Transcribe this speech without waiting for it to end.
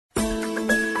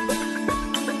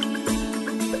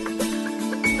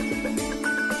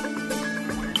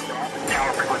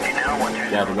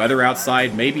While the weather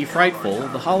outside may be frightful,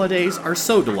 the holidays are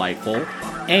so delightful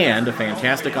and a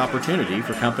fantastic opportunity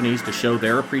for companies to show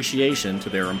their appreciation to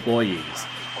their employees.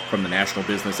 From the National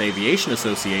Business Aviation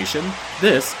Association,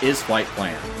 this is Flight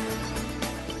Plan.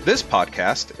 This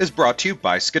podcast is brought to you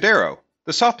by Scudero,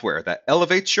 the software that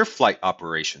elevates your flight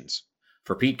operations.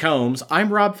 For Pete Combs,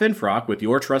 I'm Rob Finfrock with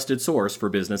your trusted source for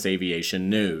business aviation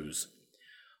news.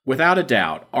 Without a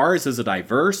doubt, ours is a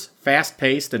diverse,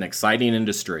 fast-paced, and exciting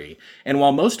industry, and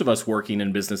while most of us working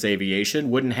in business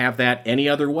aviation wouldn't have that any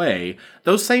other way,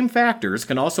 those same factors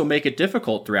can also make it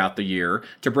difficult throughout the year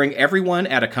to bring everyone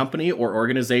at a company or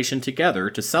organization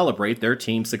together to celebrate their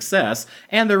team's success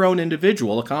and their own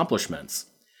individual accomplishments.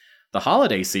 The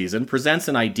holiday season presents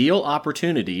an ideal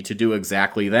opportunity to do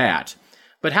exactly that.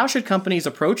 But how should companies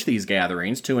approach these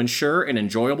gatherings to ensure an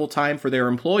enjoyable time for their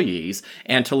employees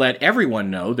and to let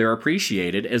everyone know they're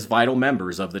appreciated as vital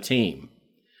members of the team?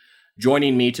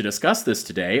 Joining me to discuss this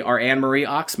today are Anne-Marie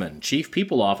Oxman, Chief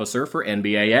People Officer for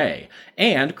NBAA,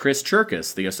 and Chris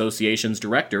Cherkis, the association's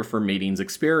Director for Meetings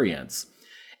Experience.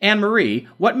 Anne-Marie,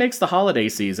 what makes the holiday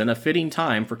season a fitting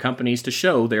time for companies to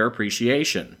show their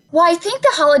appreciation? Well, I think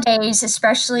the holidays,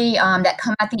 especially that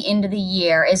come at the end of the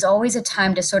year, is always a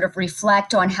time to sort of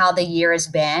reflect on how the year has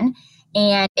been.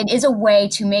 And it is a way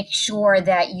to make sure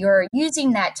that you're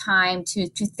using that time to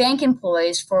thank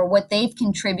employees for what they've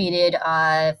contributed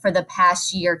for the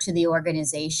past year to the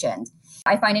organization.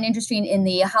 I find it interesting in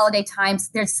the holiday times,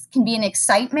 there can be an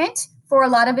excitement for a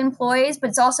lot of employees, but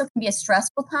it's also can be a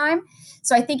stressful time.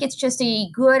 So I think it's just a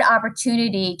good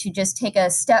opportunity to just take a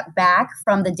step back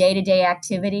from the day-to-day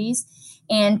activities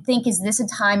and think, is this a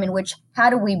time in which, how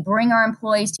do we bring our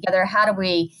employees together? How do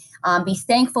we be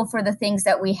thankful for the things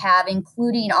that we have,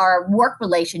 including our work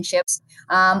relationships,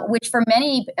 which for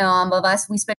many of us,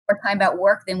 we spend more time at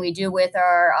work than we do with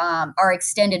our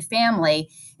extended family.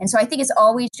 And so I think it's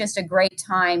always just a great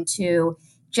time to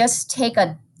just take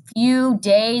a few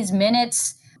days,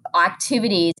 minutes,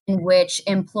 activities in which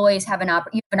employees have an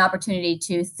opportunity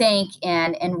to thank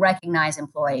and recognize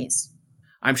employees.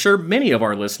 I'm sure many of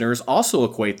our listeners also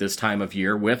equate this time of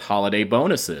year with holiday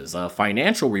bonuses, a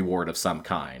financial reward of some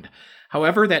kind.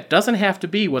 However, that doesn't have to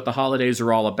be what the holidays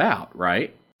are all about,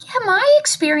 right? Yeah, my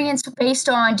experience based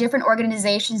on different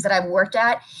organizations that I've worked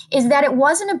at is that it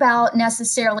wasn't about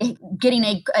necessarily getting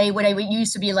a what I would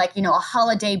used to be like, a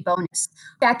holiday bonus.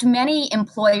 In fact, many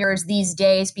employers these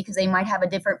days, because they might have a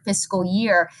different fiscal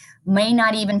year, may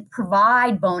not even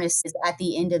provide bonuses at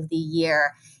the end of the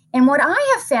year. And what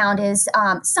I have found is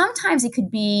sometimes it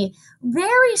could be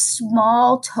very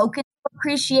small token of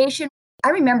appreciation. I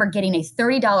remember getting a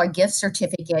 $30 gift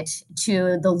certificate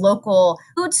to the local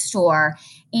food store,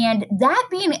 and that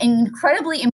being an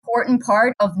incredibly important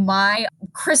part of my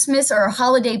Christmas or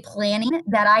holiday planning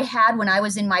that I had when I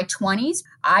was in my 20s.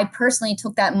 I personally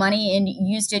took that money and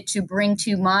used it to bring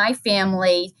to my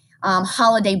family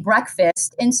holiday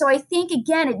breakfast. And so I think,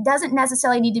 again, it doesn't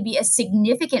necessarily need to be a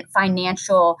significant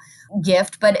financial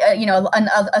gift, but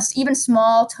even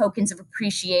small tokens of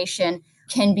appreciation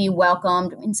can be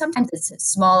welcomed. And sometimes it's as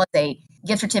small as a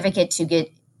gift certificate to get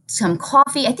some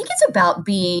coffee. I think it's about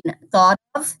being thought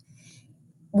of.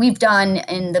 We've done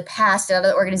in the past at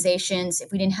other organizations,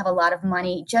 if we didn't have a lot of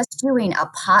money, just doing a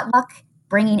potluck,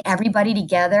 bringing everybody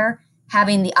together,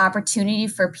 having the opportunity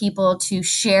for people to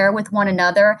share with one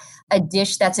another a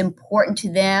dish that's important to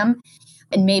them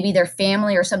and maybe their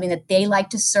family or something that they like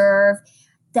to serve.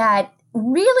 That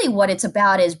really what it's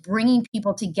about is bringing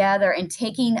people together and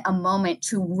taking a moment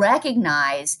to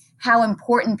recognize how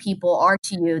important people are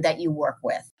to you that you work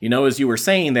with. As you were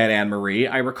saying that, Anne-Marie,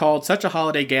 I recalled such a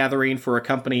holiday gathering for a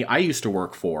company I used to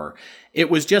work for. It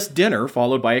was just dinner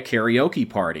followed by a karaoke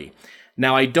party.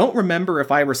 Now, I don't remember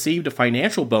if I received a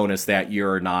financial bonus that year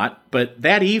or not, but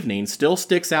that evening still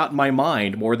sticks out in my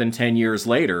mind more than 10 years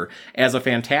later as a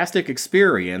fantastic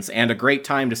experience and a great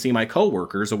time to see my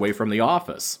coworkers away from the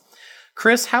office.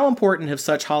 Chris, how important have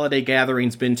such holiday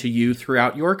gatherings been to you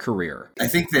throughout your career? I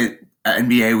think that at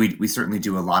NBA, we certainly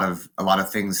do a lot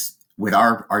of things with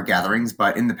our gatherings,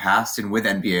 but in the past and with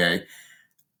NBA,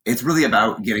 it's really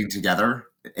about getting together.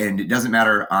 And it doesn't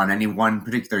matter on any one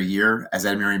particular year, as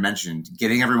Anne-Marie mentioned,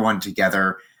 getting everyone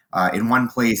together in one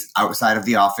place outside of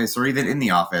the office or even in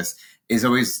the office is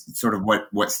always sort of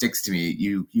what sticks to me.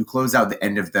 You close out the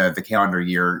end of the calendar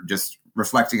year just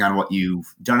reflecting on what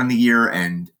you've done in the year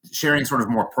and sharing sort of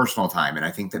more personal time. And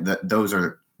I think that those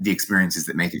are the experiences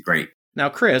that make it great. Now,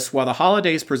 Chris, while the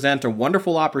holidays present a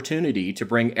wonderful opportunity to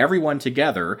bring everyone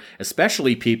together,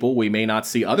 especially people we may not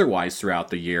see otherwise throughout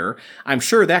the year, I'm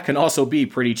sure that can also be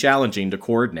pretty challenging to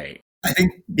coordinate. I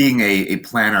think being a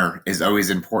planner is always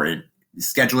important.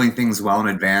 scheduling things well in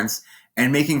advance,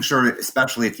 and making sure,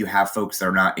 especially if you have folks that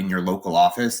are not in your local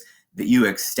office, that you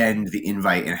extend the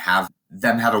invite and have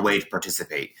them have a way to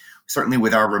participate. Certainly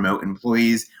with our remote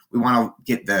employees, we want to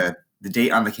get the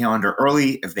date on the calendar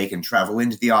early. If they can travel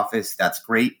into the office, that's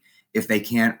great. If they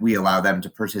can't, we allow them to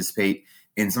participate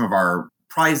in some of our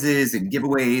prizes and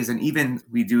giveaways, and even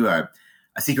we do a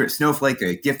secret snowflake,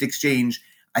 a gift exchange.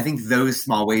 I think those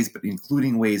small ways, but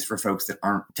including ways for folks that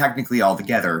aren't technically all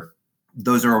together,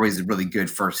 those are always really good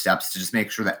first steps to just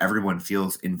make sure that everyone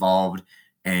feels involved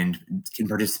and can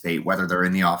participate, whether they're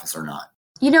in the office or not.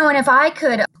 And if I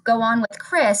could go on with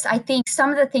Chris, I think some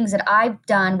of the things that I've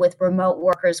done with remote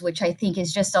workers, which I think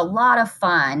is just a lot of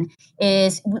fun,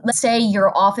 is let's say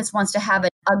your office wants to have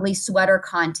an ugly sweater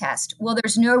contest. Well,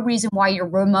 there's no reason why your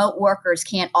remote workers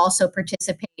can't also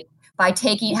participate by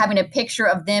having a picture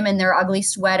of them in their ugly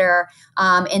sweater.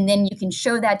 And then you can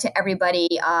show that to everybody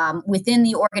within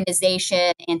the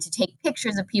organization, and to take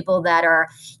pictures of people that are,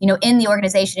 in the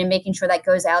organization, and making sure that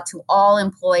goes out to all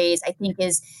employees. I think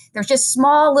there's just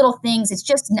small little things. It's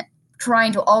just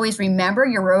trying to always remember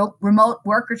your remote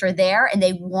workers are there and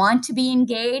they want to be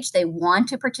engaged. They want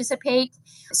to participate.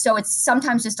 So it's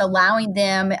sometimes just allowing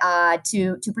them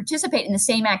to participate in the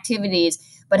same activities,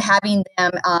 but having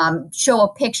them show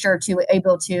a picture to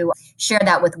able to share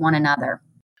that with one another.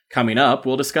 Coming up,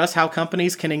 we'll discuss how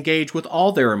companies can engage with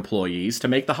all their employees to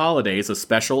make the holidays a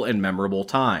special and memorable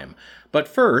time. But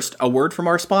first, a word from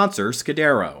our sponsor,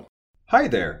 Scudero. Hi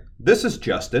there, this is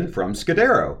Justin from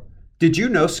Scudero. Did you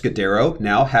know Scudero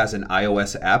now has an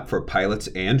iOS app for pilots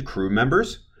and crew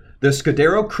members? The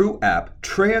Scudero Crew app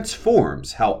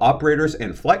transforms how operators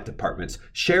and flight departments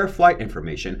share flight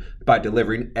information by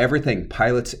delivering everything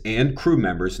pilots and crew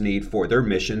members need for their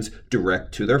missions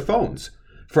direct to their phones.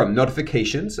 From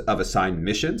notifications of assigned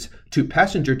missions to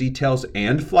passenger details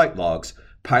and flight logs,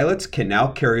 pilots can now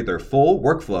carry their full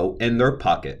workflow in their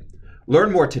pocket.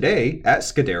 Learn more today at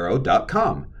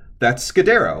Scudero.com. That's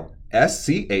Scudero,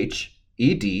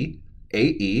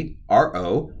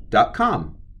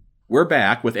 SCHEDAERO.com. We're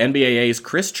back with NBAA's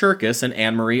Chris Cherkis and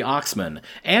Anne-Marie Oxman,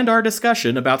 and our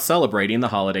discussion about celebrating the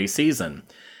holiday season.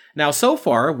 Now, so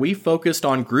far, we've focused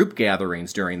on group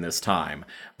gatherings during this time,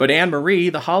 but Anne-Marie,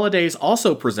 the holidays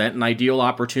also present an ideal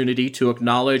opportunity to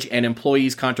acknowledge an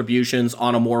employee's contributions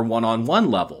on a more one-on-one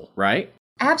level, right?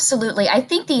 Absolutely. I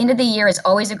think the end of the year is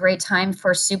always a great time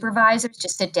for supervisors to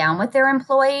sit down with their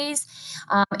employees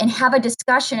and have a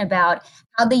discussion about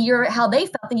how they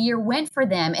felt the year went for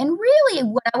them. And really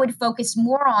what I would focus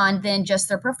more on than just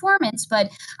their performance,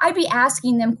 but I'd be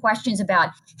asking them questions about,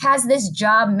 has this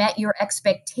job met your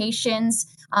expectations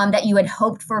that you had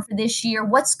hoped for this year?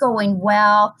 What's going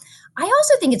well? I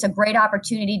also think it's a great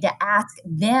opportunity to ask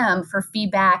them for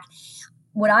feedback.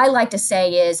 What I like to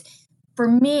say is, for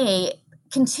me,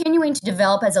 continuing to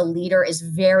develop as a leader is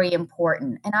very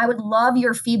important. And I would love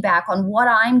your feedback on what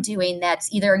I'm doing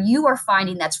that's either you are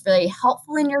finding that's really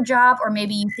helpful in your job, or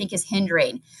maybe you think is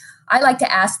hindering. I like to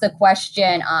ask the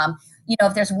question,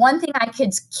 if there's one thing I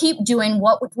could keep doing,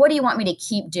 what do you want me to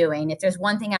keep doing? If there's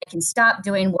one thing I can stop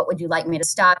doing, what would you like me to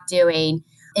stop doing?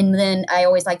 And then I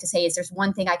always like to say, is there's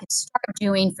one thing I could start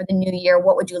doing for the new year?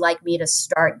 What would you like me to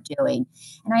start doing?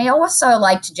 And I also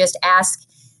like to just ask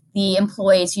the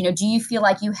employees, do you feel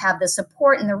like you have the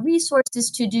support and the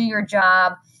resources to do your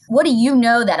job? What do you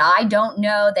know that I don't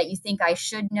know that you think I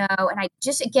should know? And I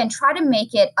just, again, try to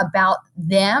make it about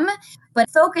them, but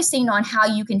focusing on how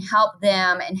you can help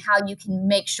them and how you can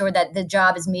make sure that the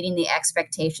job is meeting the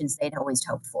expectations they'd always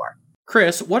hoped for.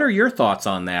 Chris, what are your thoughts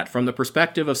on that from the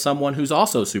perspective of someone who's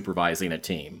also supervising a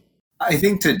team? I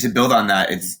think to build on that,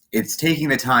 it's taking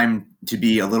the time to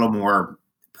be a little more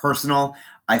personal.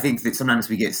 I think that sometimes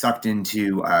we get sucked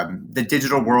into the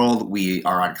digital world. We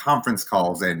are on conference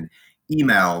calls and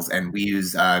emails, and we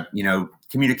use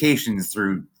communications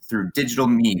through digital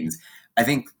means. I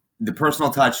think the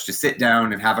personal touch, to sit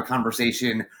down and have a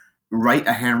conversation, write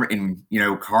a handwritten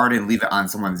card and leave it on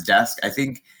someone's desk. I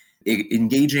think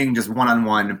engaging just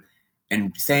one-on-one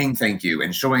and saying thank you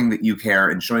and showing that you care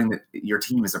and showing that your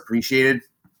team is appreciated,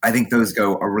 I think those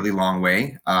go a really long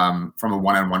way from a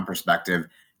one-on-one perspective.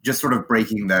 Just sort of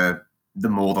breaking the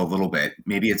mold a little bit.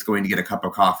 Maybe it's going to get a cup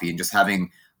of coffee and just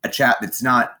having a chat that's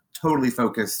not totally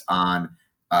focused on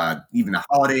even the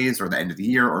holidays or the end of the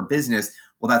year or business.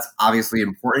 Well, that's obviously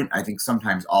important. I think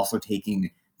sometimes also taking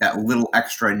that little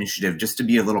extra initiative just to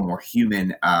be a little more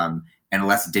human and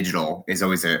less digital is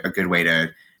always a good way to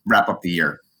wrap up the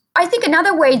year. I think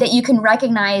another way that you can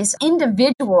recognize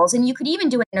individuals, and you could even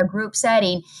do it in a group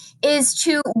setting, is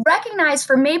to recognize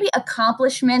for maybe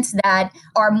accomplishments that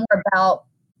are more about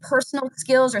personal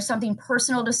skills or something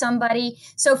personal to somebody.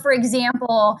 So for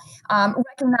example,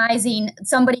 recognizing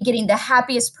somebody getting the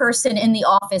happiest person in the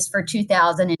office for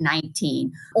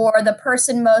 2019, or the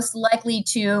person most likely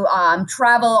to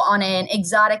travel on an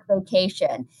exotic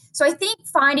vacation. So I think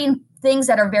finding things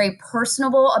that are very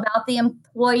personable about the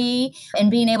employee and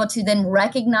being able to then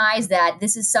recognize that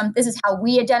this is how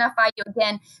we identify you,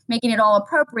 again, making it all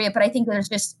appropriate. But I think there's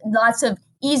just lots of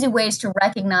easy ways to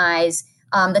recognize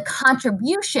the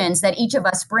contributions that each of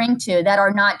us bring to that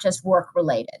are not just work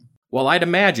related. Well, I'd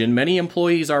imagine many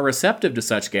employees are receptive to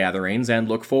such gatherings and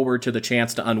look forward to the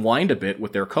chance to unwind a bit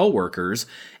with their coworkers.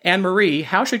 Anne Marie,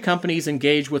 how should companies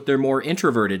engage with their more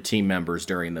introverted team members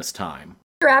during this time?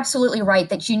 You're absolutely right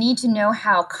that you need to know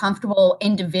how comfortable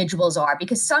individuals are,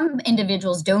 because some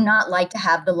individuals do not like to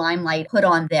have the limelight put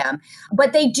on them,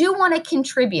 but they do want to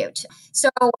contribute. So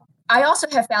I also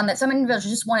have found that some individuals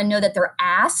just want to know that they're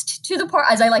asked to the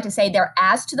party. As I like to say, they're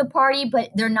asked to the party,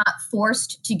 but they're not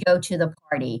forced to go to the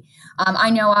party. I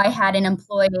know I had an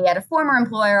employee at a former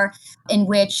employer in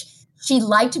which she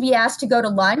liked to be asked to go to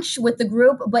lunch with the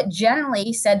group, but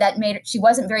generally said that she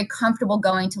wasn't very comfortable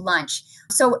going to lunch.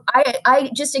 So I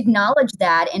just acknowledged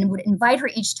that and would invite her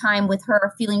each time with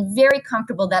her feeling very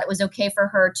comfortable that it was okay for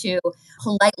her to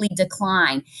politely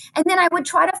decline. And then I would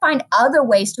try to find other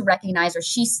ways to recognize her.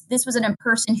 This was a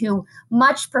person who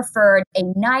much preferred a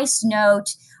nice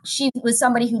note. She was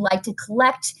somebody who liked to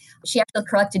collect. She actually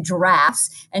collected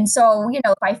giraffes. And so, if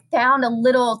I found a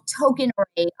little token or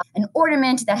an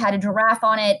ornament that had a giraffe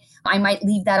on it, I might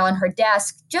leave that on her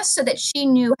desk just so that she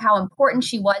knew how important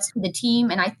she was to the team.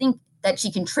 And I think that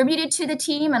she contributed to the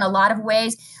team in a lot of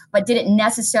ways, but didn't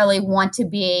necessarily want to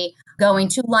be going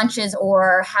to lunches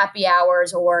or happy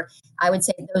hours, or I would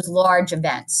say those large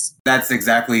events. That's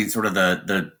exactly sort of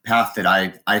the path that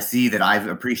I see that I've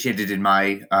appreciated in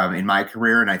my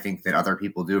career, and I think that other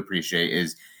people do appreciate,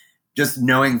 is just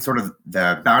knowing sort of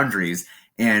the boundaries.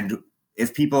 And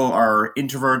if people are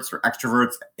introverts or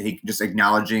extroverts, I think just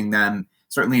acknowledging them,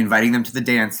 certainly inviting them to the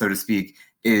dance, so to speak,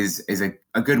 is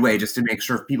a good way just to make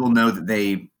sure people know that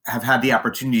they have had the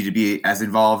opportunity to be as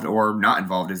involved or not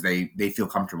involved as they feel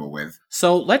comfortable with.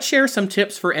 So let's share some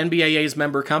tips for NBAA's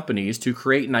member companies to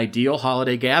create an ideal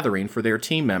holiday gathering for their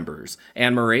team members.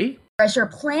 Anne Marie? As you're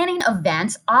planning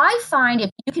events, I find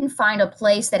if you can find a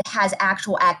place that has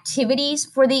actual activities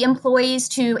for the employees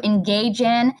to engage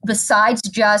in, besides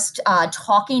just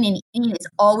talking and eating, is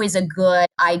always a good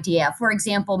idea. For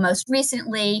example, most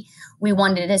recently, we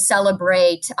wanted to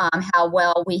celebrate how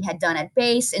well we had done at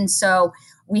base. And so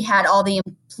we had all the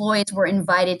employees were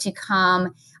invited to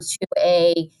come to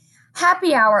a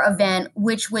happy hour event,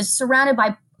 which was surrounded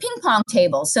by ping pong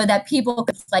tables so that people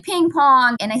could play ping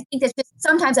pong. And I think that's just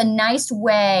sometimes a nice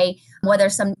way, whether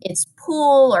it's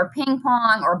pool or ping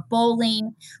pong or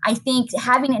bowling. I think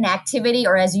having an activity,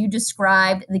 or as you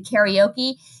described, the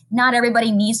karaoke, not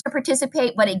everybody needs to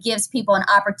participate, but it gives people an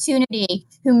opportunity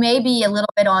who may be a little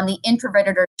bit on the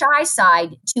introverted or shy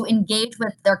side to engage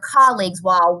with their colleagues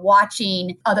while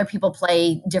watching other people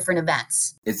play different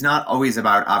events. It's not always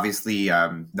about, obviously,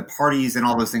 the parties and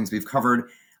all those things we've covered.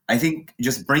 I think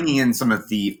just bringing in some of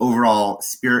the overall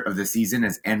spirit of the season,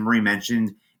 as Anne Marie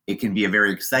mentioned, it can be a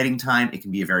very exciting time. It can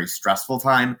be a very stressful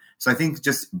time. So I think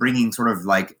just bringing sort of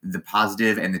like the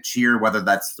positive and the cheer, whether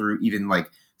that's through even like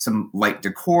some light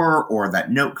decor or that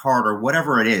note card or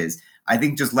whatever it is, I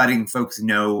think just letting folks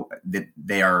know that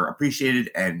they are appreciated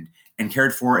and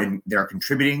cared for and they're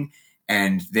contributing,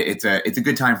 and it's a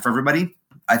good time for everybody.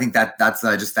 I think that's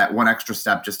just that one extra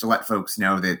step just to let folks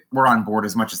know that we're on board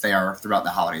as much as they are throughout the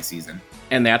holiday season.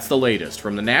 And that's the latest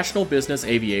from the National Business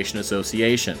Aviation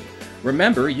Association.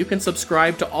 Remember, you can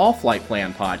subscribe to all Flight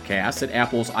Plan podcasts at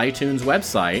Apple's iTunes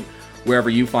website, wherever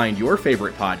you find your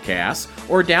favorite podcasts,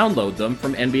 or download them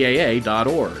from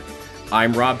nbaa.org.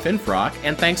 I'm Rob Finfrock,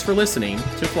 and thanks for listening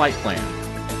to Flight Plan.